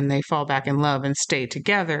divorced, and then they fall back in love and stay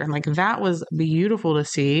together. And like that was beautiful to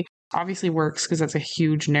see. Obviously works because that's a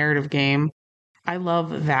huge narrative game. I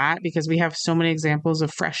love that because we have so many examples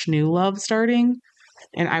of fresh new love starting.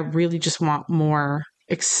 And I really just want more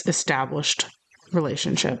established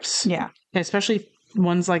relationships. Yeah. And especially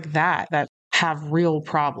ones like that have real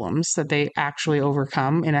problems that they actually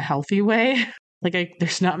overcome in a healthy way. Like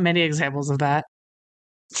there's not many examples of that.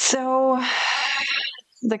 So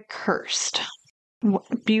the cursed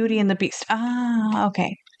Beauty and the Beast.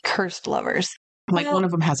 Okay. Cursed lovers. Like one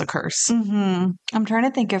of them has a curse. I'm trying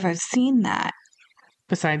to think if I've seen that.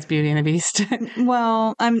 Besides Beauty and the Beast.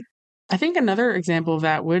 Well, I think another example of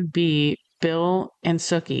that would be Bill and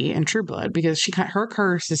Sookie in True Blood, because her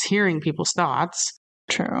curse is hearing people's thoughts.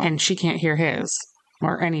 True. And she can't hear his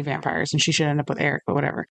or any vampires, and she should end up with Eric, but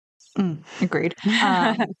whatever. Agreed.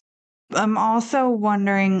 I'm also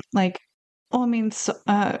wondering, like,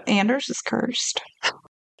 Anders is cursed.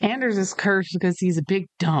 Anders is cursed because he's a big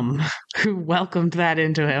dumb who welcomed that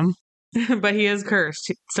into him. But he is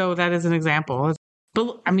cursed. So that is an example.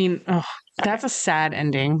 But I mean, that's a sad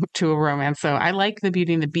ending to a romance, though. I like the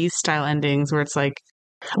Beauty and the Beast style endings where it's like,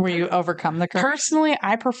 where you overcome the curse. Personally,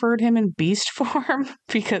 I preferred him in beast form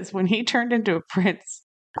because when he turned into a prince,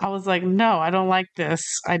 I was like, no, I don't like this.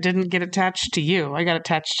 I didn't get attached to you. I got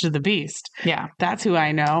attached to the beast. Yeah. That's who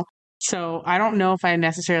I know. So I don't know if I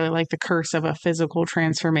necessarily like the curse of a physical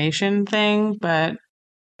transformation thing, but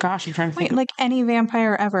gosh, I'm trying to think. Like any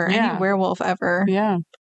vampire ever, any werewolf ever. Yeah.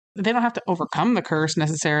 They don't have to overcome the curse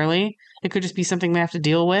necessarily. It could just be something they have to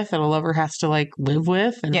deal with that a lover has to like live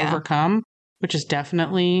with and overcome. Which is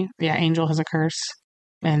definitely, Angel has a curse.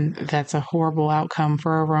 And that's a horrible outcome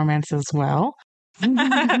for a romance as well.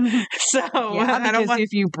 Because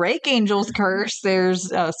if you break Angel's curse, there's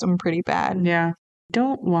some pretty bad. Yeah.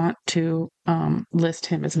 Don't want to list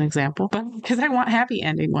him as an example, but because I want happy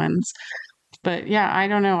ending ones. But yeah, I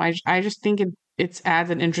don't know. I just think it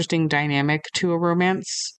adds an interesting dynamic to a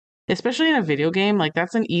romance. Especially in a video game, like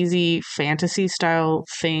that's an easy fantasy style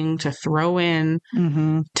thing to throw in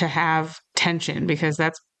to have tension, because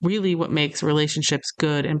that's really what makes relationships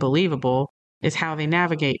good and believable is how they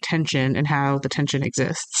navigate tension and how the tension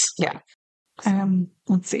exists. Yeah.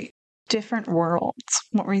 Let's see. Different worlds.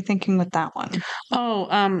 What were you thinking with that one?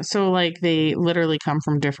 So like they literally come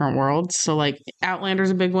from different worlds. So like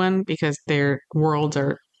Outlander's a big one because their worlds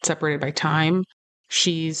are separated by time.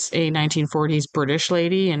 She's a 1940s British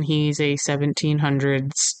lady and he's a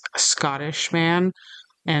 1700s Scottish man.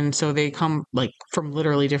 And so they come like from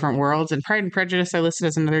literally different worlds. And Pride and Prejudice I listed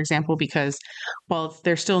as another example because while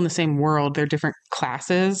they're still in the same world, they're different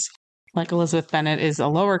classes. Like Elizabeth Bennet is a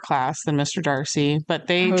lower class than Mr. Darcy, but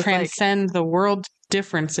they transcend the world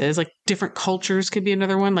differences. Like different cultures could be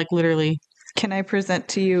another one. Like literally. Can I present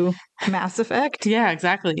to you Mass Effect? Yeah,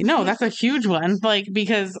 exactly. No, that's a huge one. Like,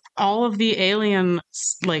 because all of the alien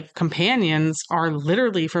like companions are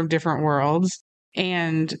literally from different worlds,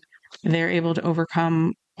 and they're able to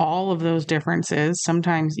overcome all of those differences,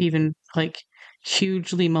 sometimes even like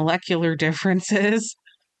hugely molecular differences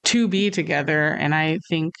to be together. And I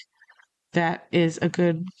think that is a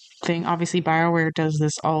good thing. Obviously, BioWare does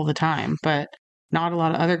this all the time, but not a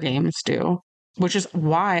lot of other games do, which is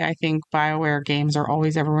why I think BioWare games are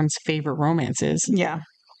always everyone's favorite romances. Yeah.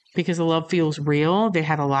 Because the love feels real. They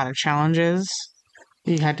had a lot of challenges.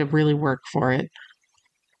 You had to really work for it.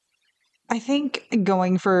 I think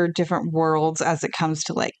going for different worlds as it comes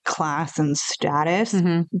to like class and status,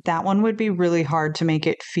 that one would be really hard to make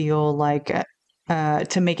it feel like,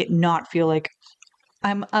 to make it not feel like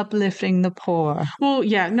I'm uplifting the poor. Well,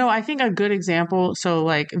 yeah, no, I think a good example. So,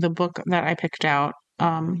 like the book that I picked out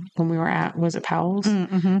when we were at, was it Powell's?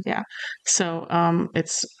 Mm-hmm. Yeah. So,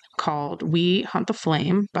 it's called We Hunt the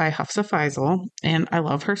Flame by Hafsa Faisal, and I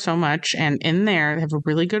love her so much. And in there, they have a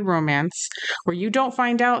really good romance where you don't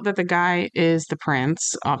find out that the guy is the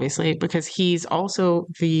prince, obviously, because he's also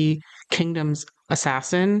the kingdom's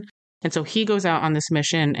assassin. And so he goes out on this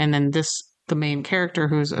mission, and then the main character,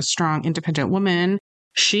 who's a strong, independent woman,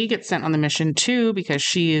 she gets sent on the mission too, because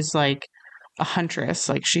she is like a huntress.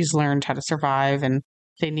 Like she's learned how to survive, and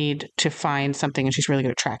they need to find something, and she's really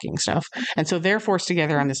good at tracking stuff. And so they're forced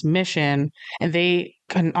together on this mission, and they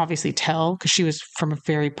can obviously tell because she was from a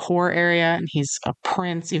very poor area and he's a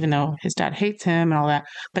prince, even though his dad hates him and all that.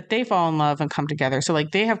 But they fall in love and come together. So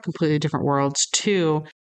like they have completely different worlds too.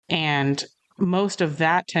 And most of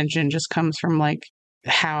that tension just comes from like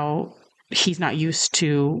how he's not used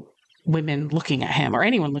to women looking at him or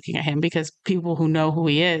anyone looking at him, because people who know who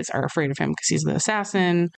he is are afraid of him because he's the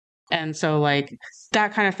assassin. And so like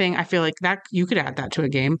that kind of thing, I feel like that you could add that to a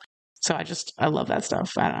game. So I love that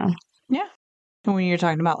stuff. I don't know. Yeah. When you're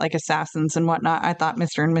talking about like assassins and whatnot, I thought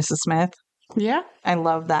Mr. and Mrs. Smith. Yeah. I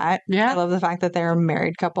love that. Yeah. I love the fact that they're a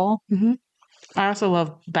married couple. Mm-hmm. I also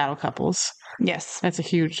love battle couples. Yes. That's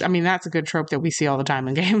a good trope that we see all the time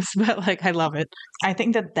in games, but like I love it. I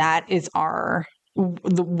think that is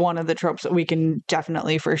one of the tropes that we can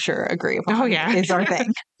definitely for sure agree upon. Oh yeah. Is our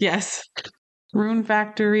thing. Yes. Rune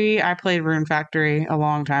Factory. I played Rune Factory a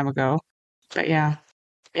long time ago. But yeah,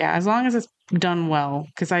 as long as it's done well,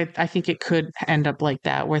 because I think it could end up like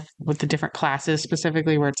that with the different classes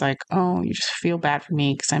specifically, where it's like, oh, you just feel bad for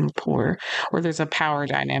me because I'm poor, or there's a power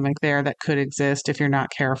dynamic there that could exist if you're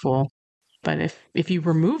not careful. But if you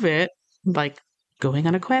remove it, like going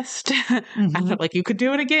on a quest, like you could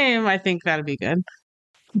do in a game, I think that'd be good.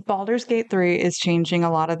 Baldur's Gate 3 is changing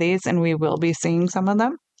a lot of these, and we will be seeing some of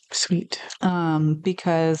them. Sweet.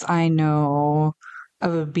 Because I know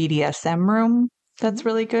of a BDSM room that's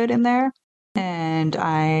really good in there. And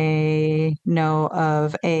I know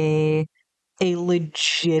of a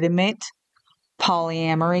legitimate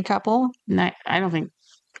polyamory couple. I don't think,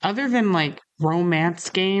 other than like romance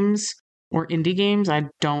games or indie games, I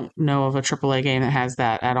don't know of a AAA game that has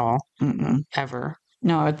that at all. Ever.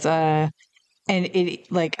 No, it's and it,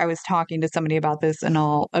 like, I was talking to somebody about this, and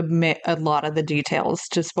I'll admit a lot of the details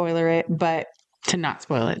to spoiler it, but to not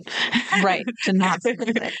spoil it. Right, to not spoil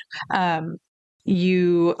it.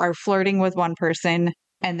 You are flirting with one person,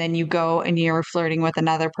 and then you go and you're flirting with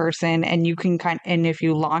another person, and you can and if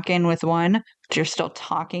you lock in with one, but you're still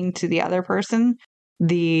talking to the other person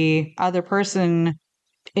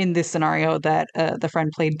in this scenario that the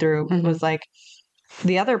friend played through was like,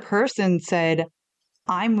 the other person said,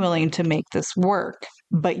 I'm willing to make this work,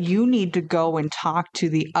 but you need to go and talk to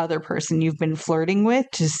the other person you've been flirting with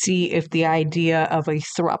to see if the idea of a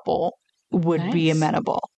throuple would be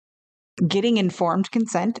amenable. Getting informed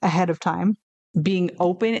consent ahead of time, being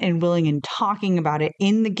open and willing and talking about it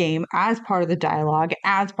in the game as part of the dialogue,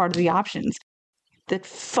 as part of the options. That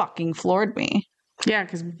fucking floored me. Yeah,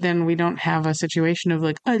 because then we don't have a situation of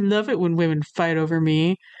like, I love it when women fight over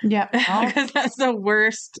me. Yeah. Because that's the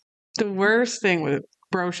worst thing with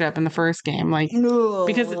broship in the first game. Like,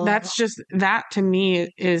 because that's just, that to me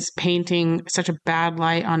is painting such a bad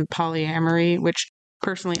light on polyamory, which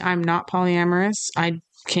personally, I'm not polyamorous. I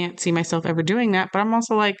can't see myself ever doing that. But I'm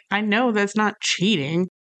also like, I know that's not cheating,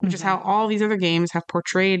 which is how all these other games have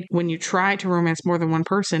portrayed when you try to romance more than one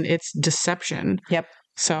person, it's deception. Yep.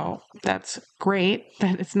 So that's great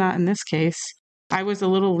that it's not in this case. I was a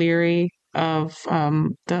little leery of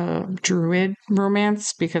the druid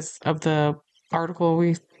romance because of the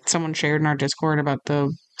article someone shared in our Discord about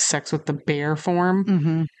the sex with the bear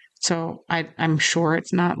form. So I'm sure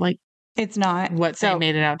it's not like It's not. what they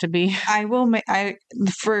made it out to be. I will make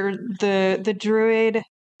for the druid,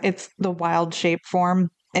 it's the wild shape form.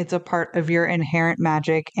 It's a part of your inherent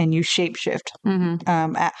magic, and you shapeshift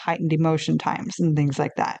at heightened emotion times and things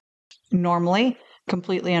like that. Normally,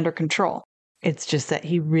 completely under control. It's just that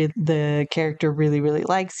the character really, really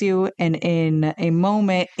likes you, and in a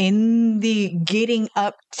moment, in the getting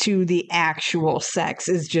up to the actual sex,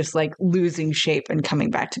 is just like losing shape and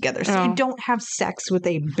coming back together. So you don't have sex with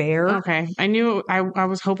a bear. Okay, I knew. I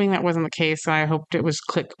was hoping that wasn't the case. I hoped it was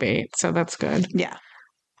clickbait, so that's good. Yeah.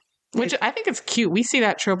 Which I think it's cute. We see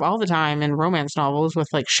that trope all the time in romance novels with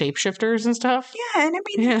like shapeshifters and stuff. Yeah, and I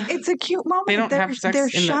mean, it's a cute moment. They don't have sex they're in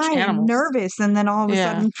shy the and nervous, and then all of a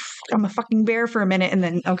sudden, I'm a fucking bear for a minute, and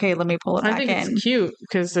then, okay, let me pull it back in. I think it's cute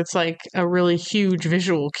because it's like a really huge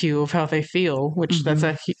visual cue of how they feel, which that's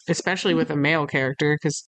especially with a male character,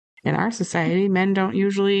 because in our society, men don't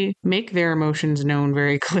usually make their emotions known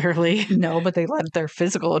very clearly. No, but they let their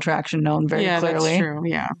physical attraction known very clearly. Yeah, that's true.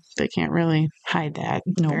 Yeah, they can't really hide that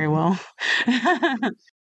very well.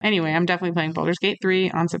 Anyway, I'm definitely playing Baldur's Gate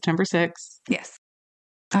 3 on September 6th. Yes.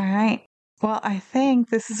 All right. Well, I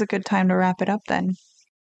think this is a good time to wrap it up then.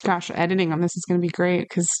 Gosh, editing on this is going to be great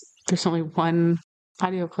because there's only one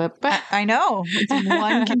audio clip. I know. It's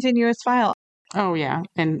one continuous file. Oh, yeah.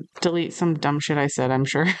 And delete some dumb shit I said, I'm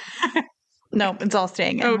sure. No, it's all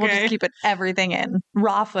staying in. Okay. We'll just keep everything in.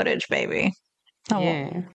 Raw footage, baby. Oh,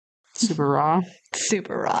 yeah. Super raw.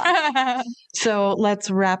 Super raw. So let's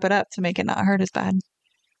wrap it up to make it not hurt as bad.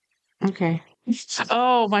 Okay.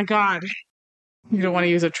 Oh, my God. You don't want to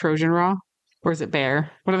use a Trojan raw? Or is it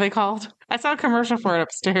bear? What are they called? I saw a commercial for it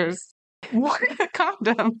upstairs. What? A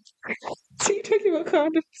condom. So you talking about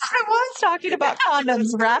condoms? I was talking about condoms.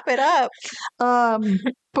 Wrap it up.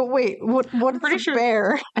 But wait, what pretty sure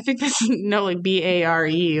bear? I think this is like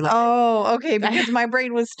BARE. Like, oh, okay, because my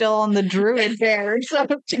brain was still on the druid bear. So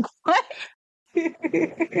what?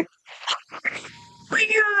 My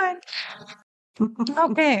God.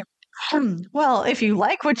 Okay. Well, if you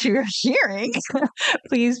like what you're hearing,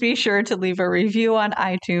 please be sure to leave a review on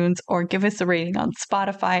iTunes or give us a rating on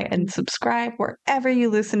Spotify and subscribe wherever you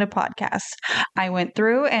listen to podcasts. I went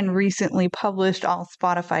through and recently published all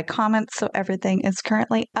Spotify comments, so everything is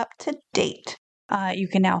currently up to date. You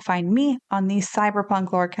can now find me on the Cyberpunk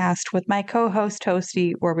Lorecast with my co-host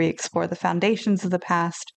Toasty, where we explore the foundations of the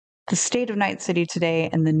past, the state of Night City today,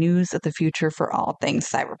 and the news of the future for all things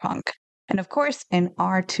cyberpunk. And of course, in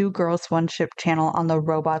our Two Girls, One Ship channel on the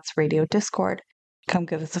Robots Radio Discord. Come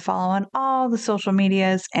give us a follow on all the social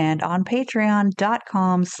medias and on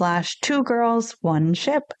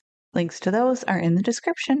patreon.com/2girls1ship. Links to those are in the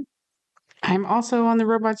description. I'm also on the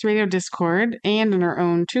Robots Radio Discord and in our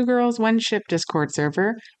own Two Girls, One Ship Discord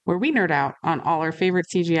server, where we nerd out on all our favorite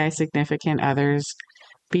CGI significant others.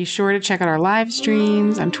 Be sure to check out our live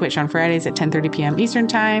streams on Twitch on Fridays at 10:30 p.m. Eastern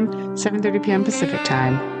Time, 7:30 p.m. Pacific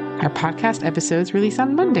Time. Our podcast episodes release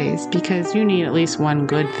on Mondays because you need at least one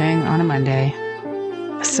good thing on a Monday.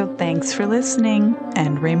 So thanks for listening,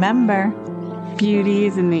 and remember, beauty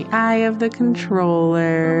is in the eye of the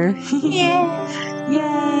controller. Yeah!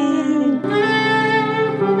 Yay!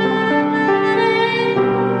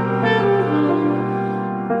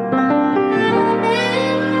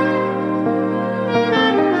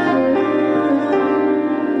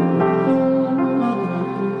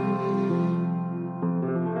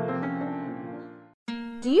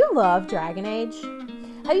 Do you love Dragon Age?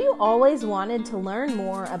 Have you always wanted to learn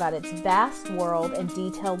more about its vast world and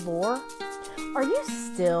detailed lore? Are you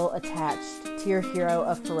still attached to your hero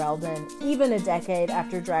of Ferelden, even a decade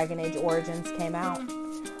after Dragon Age Origins came out?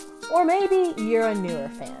 Or maybe you're a newer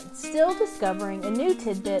fan, still discovering a new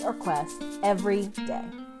tidbit or quest every day.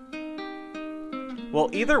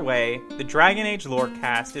 Well, either way, the Dragon Age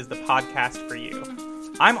Lorecast is the podcast for you.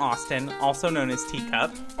 I'm Austin, also known as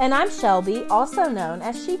Teacup. And I'm Shelby, also known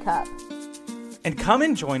as Shecup. And come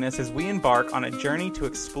and join us as we embark on a journey to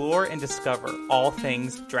explore and discover all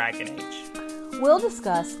things Dragon Age. We'll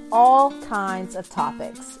discuss all kinds of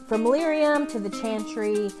topics, from Lyrium to the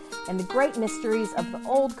Chantry and the great mysteries of the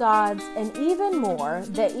old gods, and even more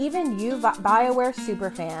that even you BioWare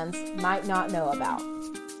superfans might not know about.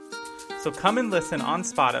 So come and listen on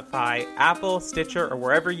Spotify, Apple, Stitcher, or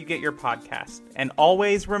wherever you get your podcast. And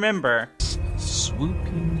always remember,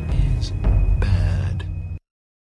 swooping